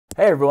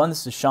Hey everyone,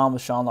 this is Sean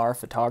with Sean Lara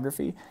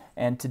Photography,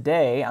 and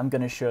today I'm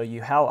going to show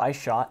you how I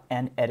shot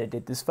and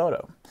edited this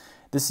photo.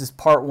 This is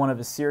part one of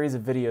a series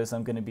of videos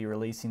I'm going to be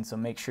releasing, so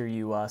make sure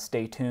you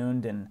stay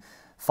tuned and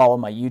follow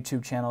my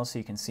YouTube channel so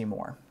you can see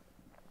more.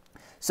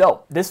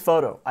 So this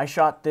photo, I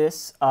shot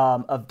this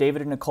of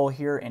David and Nicole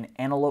here in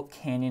Antelope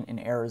Canyon in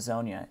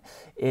Arizona.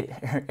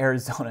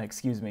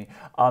 Excuse me.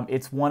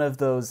 It's one of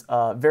those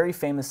very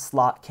famous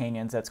slot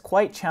canyons that's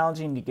quite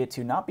challenging to get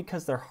to, not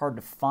because they're hard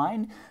to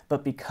find,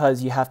 but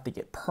because you have to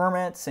get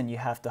permits and you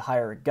have to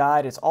hire a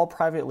guide. It's all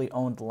privately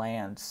owned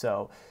land,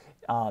 so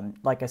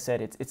like I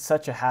said, it's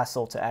such a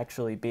hassle to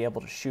actually be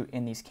able to shoot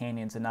in these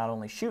canyons, and not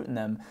only shoot in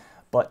them,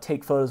 but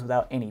take photos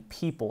without any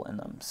people in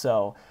them.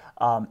 So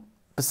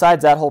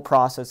besides that whole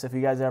process, if you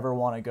guys ever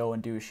want to go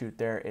and do a shoot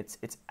there, it's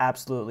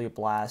absolutely a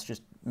blast.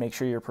 Just make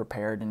sure you're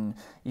prepared and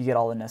you get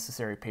all the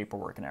necessary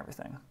paperwork and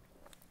everything.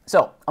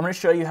 So I'm going to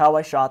show you how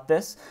I shot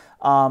this.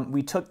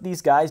 We took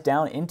these guys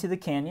down into the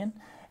canyon,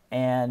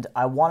 and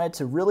I wanted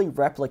to really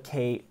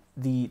replicate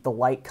the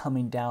light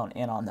coming down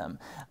in on them.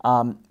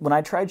 When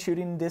I tried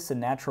shooting this in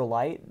natural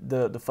light,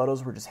 the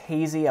photos were just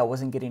hazy. I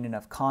wasn't getting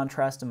enough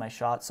contrast in my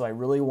shots, so I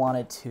really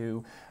wanted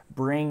to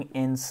bring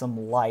in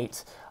some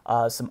light,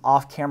 some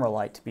off-camera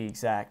light to be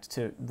exact,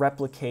 to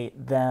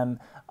replicate them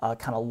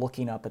kind of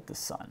looking up at the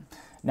sun.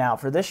 Now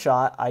for this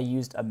shot, I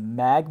used a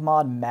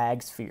Magmod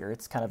mag sphere.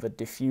 It's kind of a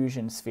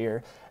diffusion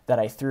sphere that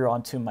I threw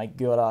onto my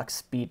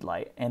Godox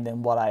speedlight. And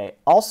then what I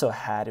also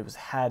had,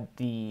 had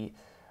the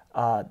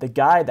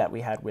guy that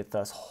we had with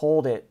us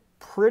hold it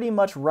pretty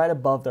much right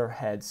above their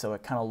head, so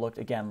it kind of looked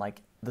again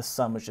like the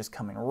sun was just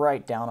coming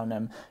right down on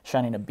them,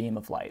 shining a beam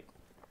of light.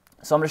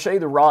 So I'm going to show you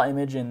the raw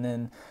image, and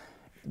then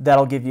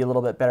that'll give you a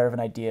little bit better of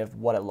an idea of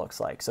what it looks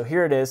like. So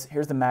here it is.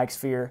 Here's the mag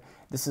sphere.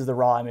 This is the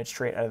raw image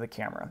straight out of the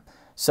camera.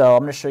 So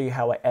I'm going to show you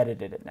how I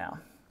edited it now.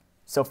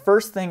 So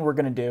first thing we're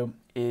going to do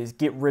is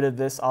get rid of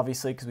this,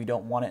 obviously, because we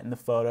don't want it in the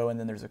photo, and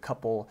then there's a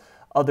couple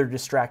other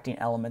distracting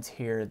elements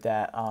here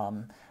that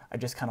I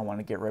just kind of want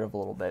to get rid of a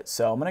little bit.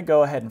 So I'm going to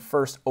go ahead and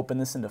first open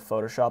this into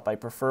Photoshop. I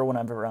prefer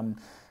whenever I'm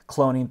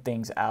cloning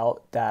things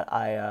out that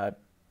I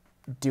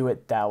do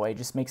it that way. It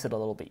just makes it a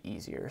little bit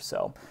easier.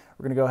 So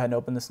we're going to go ahead and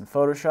open this in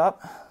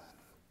Photoshop.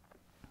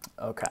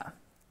 Okay.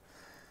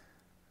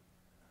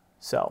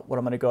 So what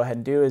I'm going to go ahead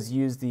and do is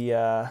use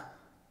the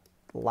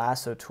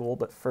lasso tool,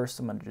 but first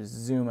I'm going to just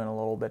zoom in a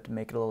little bit to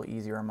make it a little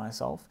easier on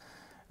myself.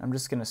 I'm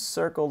just going to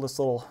circle this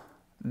little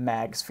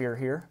mag sphere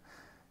here,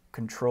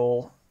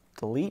 Control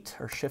Delete,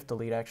 or Shift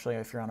Delete actually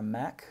if you're on a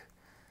Mac.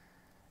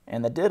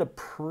 And that did a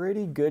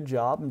pretty good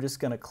job. I'm just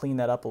going to clean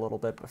that up a little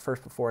bit, but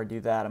first before I do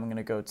that, I'm going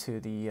to go to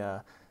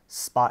the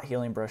spot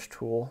healing brush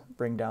tool,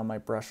 bring down my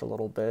brush a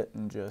little bit,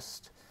 and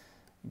just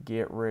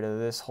get rid of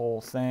this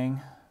whole thing.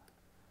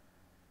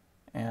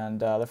 And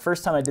the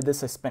first time I did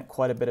this, I spent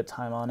quite a bit of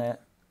time on it,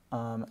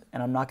 and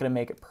I'm not going to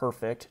make it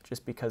perfect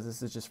just because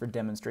this is just for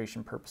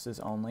demonstration purposes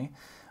only.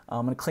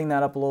 I'm going to clean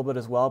that up a little bit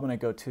as well. I'm going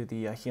to go to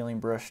the healing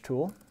brush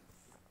tool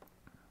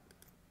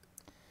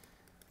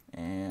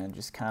and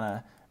just kind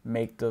of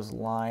make those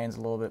lines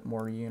a little bit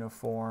more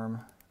uniform.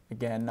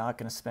 Again, not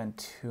going to spend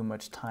too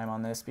much time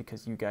on this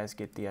because you guys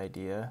get the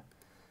idea.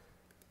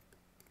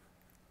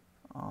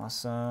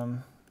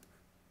 Awesome.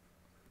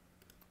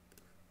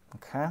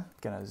 Okay,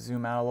 gonna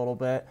zoom out a little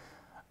bit.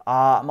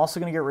 I'm also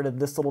gonna get rid of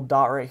this little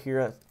dot right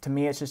here. To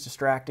me, it's just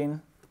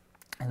distracting.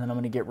 And then I'm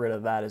gonna get rid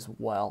of that as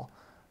well.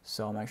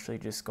 So I'm actually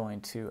just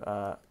going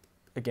to,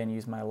 again,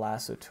 use my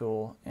lasso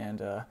tool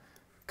and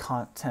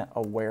content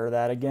aware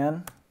that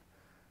again.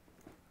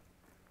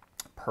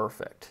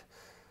 Perfect.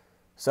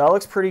 So that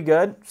looks pretty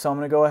good. So I'm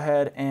going to go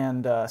ahead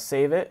and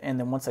save it. And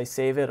then once I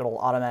save it, it'll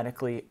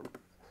automatically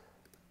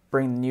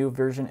bring the new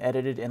version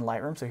edited in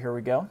Lightroom. So here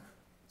we go.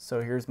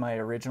 So here's my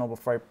original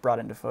before I brought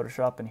it into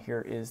Photoshop, and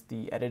here is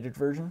the edited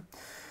version.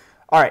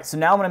 All right, so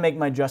now I'm going to make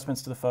my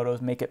adjustments to the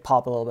photos, make it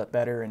pop a little bit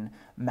better, and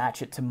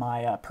match it to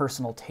my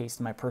personal taste,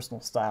 my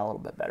personal style a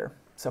little bit better.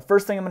 So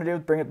first thing I'm going to do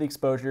is bring up the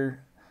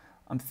exposure.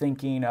 I'm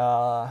thinking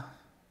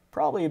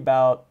probably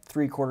about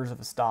 3/4 of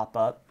a stop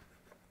up.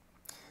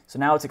 So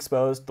now it's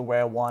exposed the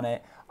way I want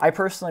it. I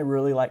personally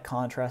really like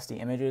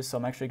contrasty images, so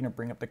I'm actually going to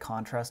bring up the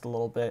contrast a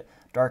little bit,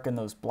 darken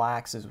those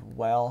blacks as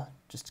well,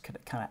 just to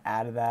kind of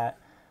add to that.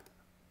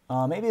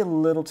 Maybe a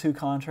little too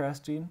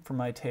contrasty for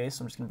my taste,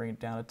 so I'm just going to bring it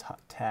down a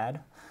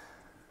tad.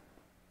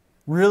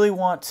 Really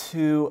want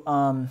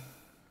to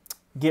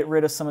get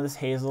rid of some of this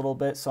haze a little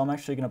bit, so I'm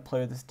actually going to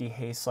play with this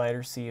dehaze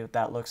slider, see what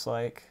that looks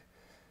like.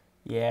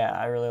 Yeah,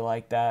 I really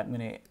like that. I'm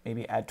going to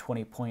maybe add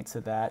 20 points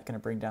to that, going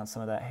to bring down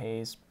some of that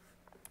haze.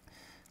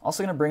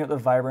 Also going to bring up the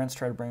vibrance,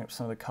 try to bring up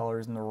some of the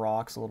colors in the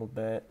rocks a little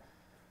bit.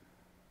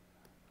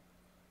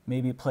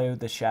 Maybe play with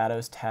the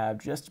shadows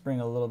tab just to bring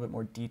a little bit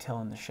more detail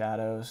in the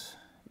shadows.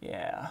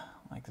 Yeah,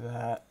 like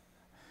that.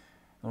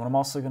 And what I'm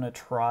also going to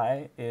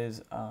try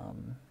is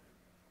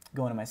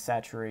go into my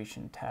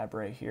saturation tab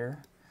right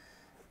here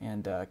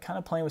and kind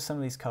of playing with some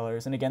of these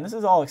colors. And again, this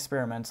is all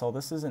experimental.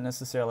 This isn't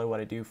necessarily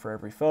what I do for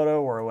every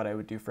photo or what I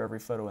would do for every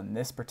photo in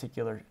this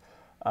particular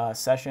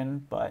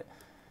session, but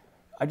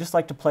I just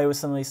like to play with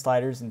some of these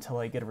sliders until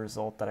I get a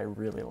result that I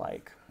really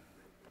like.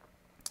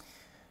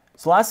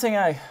 So last thing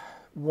I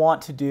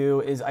want to do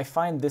is, I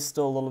find this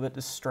still a little bit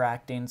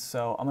distracting,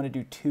 so I'm going to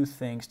do two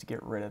things to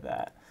get rid of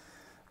that.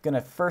 I'm going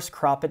to first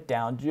crop it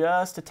down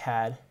just a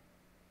tad.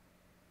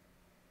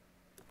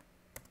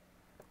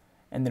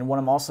 And then what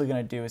I'm also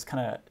going to do is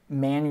kind of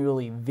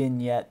manually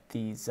vignette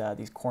these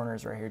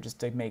corners right here, just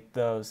to make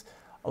those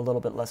a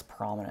little bit less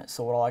prominent.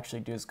 So what I'll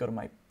actually do is go to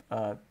my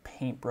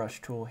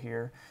paintbrush tool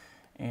here,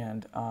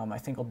 and I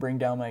think I'll bring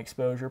down my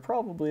exposure.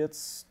 Probably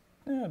it's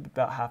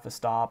about half a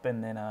stop,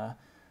 and then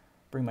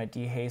bring my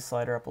dehaze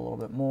slider up a little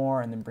bit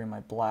more, and then bring my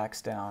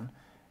blacks down.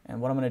 And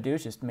what I'm going to do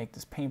is just make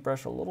this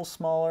paintbrush a little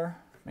smaller,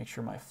 make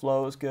sure my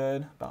flow is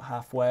good, about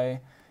halfway,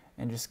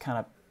 and just kind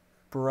of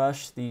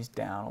brush these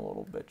down a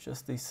little bit,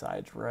 just these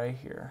sides right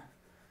here.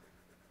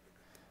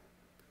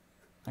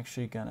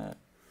 Actually going to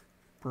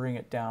bring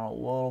it down a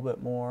little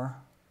bit more.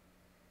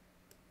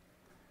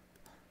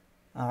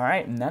 All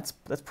right, and that's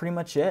pretty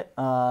much it.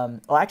 Oh,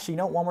 actually, you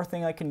know, one more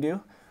thing I can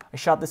do. I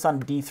shot this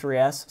on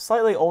D3S,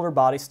 slightly older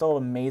body, still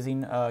an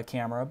amazing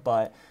camera,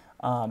 but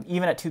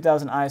even at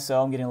 2000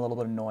 ISO, I'm getting a little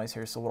bit of noise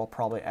here, so what I'll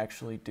probably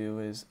actually do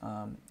is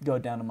go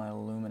down to my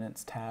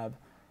luminance tab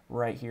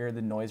right here,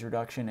 the noise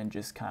reduction, and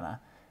just kind of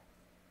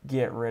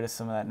get rid of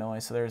some of that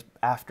noise. So there's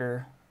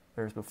after,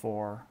 there's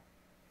before,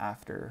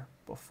 after,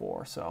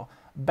 before. So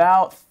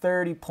about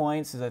 30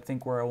 points is I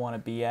think where I want to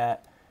be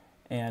at.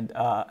 And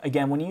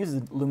again, when you use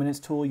the luminance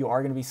tool, you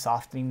are going to be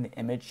softening the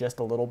image just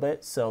a little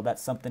bit, so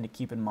that's something to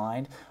keep in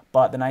mind.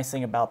 But the nice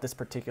thing about this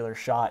particular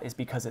shot is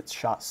because it's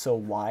shot so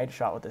wide,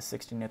 shot with a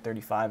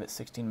 16-35 at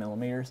 16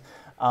 millimeters,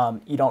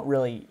 you're not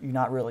really,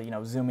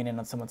 zooming in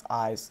on someone's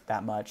eyes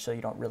that much, so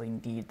you don't really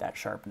need that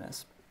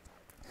sharpness.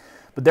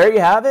 But there you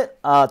have it.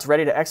 It's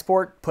ready to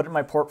export, put it in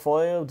my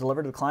portfolio,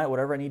 deliver to the client,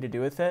 whatever I need to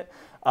do with it.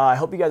 I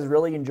hope you guys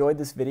really enjoyed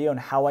this video and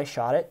how I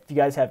shot it. If you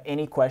guys have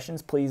any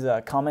questions, please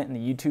comment in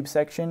the YouTube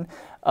section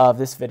of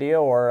this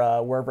video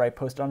or wherever I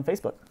post it on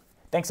Facebook.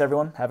 Thanks,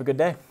 everyone. Have a good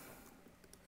day.